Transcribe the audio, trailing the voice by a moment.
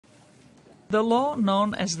The law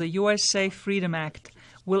known as the USA Freedom Act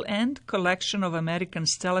will end collection of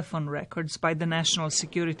Americans' telephone records by the National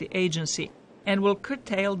Security Agency and will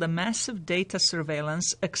curtail the massive data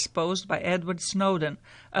surveillance exposed by Edward Snowden,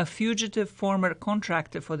 a fugitive former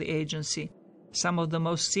contractor for the agency. Some of the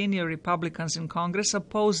most senior Republicans in Congress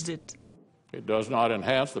opposed it. It does not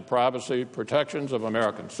enhance the privacy protections of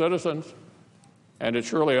American citizens, and it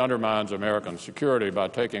surely undermines American security by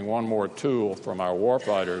taking one more tool from our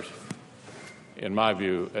warfighters, in my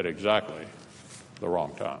view, at exactly the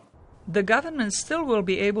wrong time. The government still will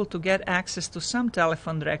be able to get access to some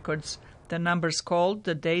telephone records, the numbers called,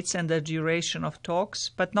 the dates and the duration of talks,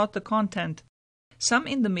 but not the content. Some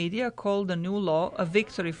in the media call the new law a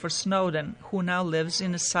victory for Snowden, who now lives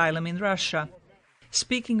in asylum in Russia.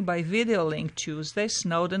 Speaking by video link Tuesday,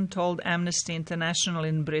 Snowden told Amnesty International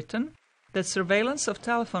in Britain that surveillance of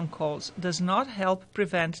telephone calls does not help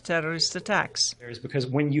prevent terrorist attacks. Because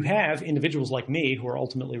when you have individuals like me who are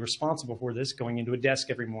ultimately responsible for this going into a desk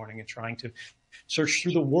every morning and trying to search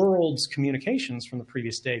through the world's communications from the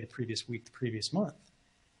previous day, the previous week, the previous month,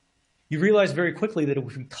 you realize very quickly that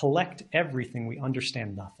if we collect everything, we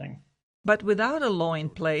understand nothing. But without a law in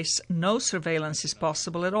place, no surveillance is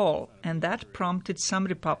possible at all, and that prompted some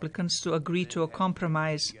Republicans to agree to a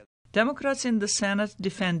compromise. Democrats in the Senate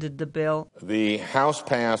defended the bill. The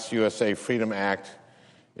House-passed USA Freedom Act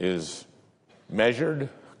is measured,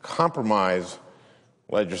 compromise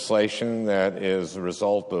legislation that is the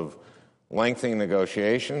result of lengthy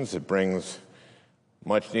negotiations. It brings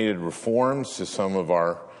much-needed reforms to some of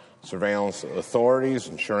our surveillance authorities,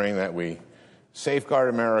 ensuring that we safeguard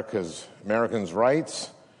Americans' rights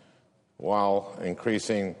while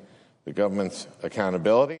increasing the government's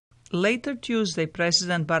accountability. Later Tuesday,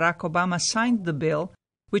 President Barack Obama signed the bill,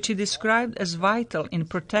 which he described as vital in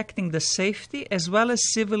protecting the safety as well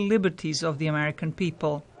as civil liberties of the American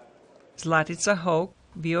people. Zlatica Hoke,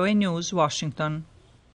 VOA News, Washington.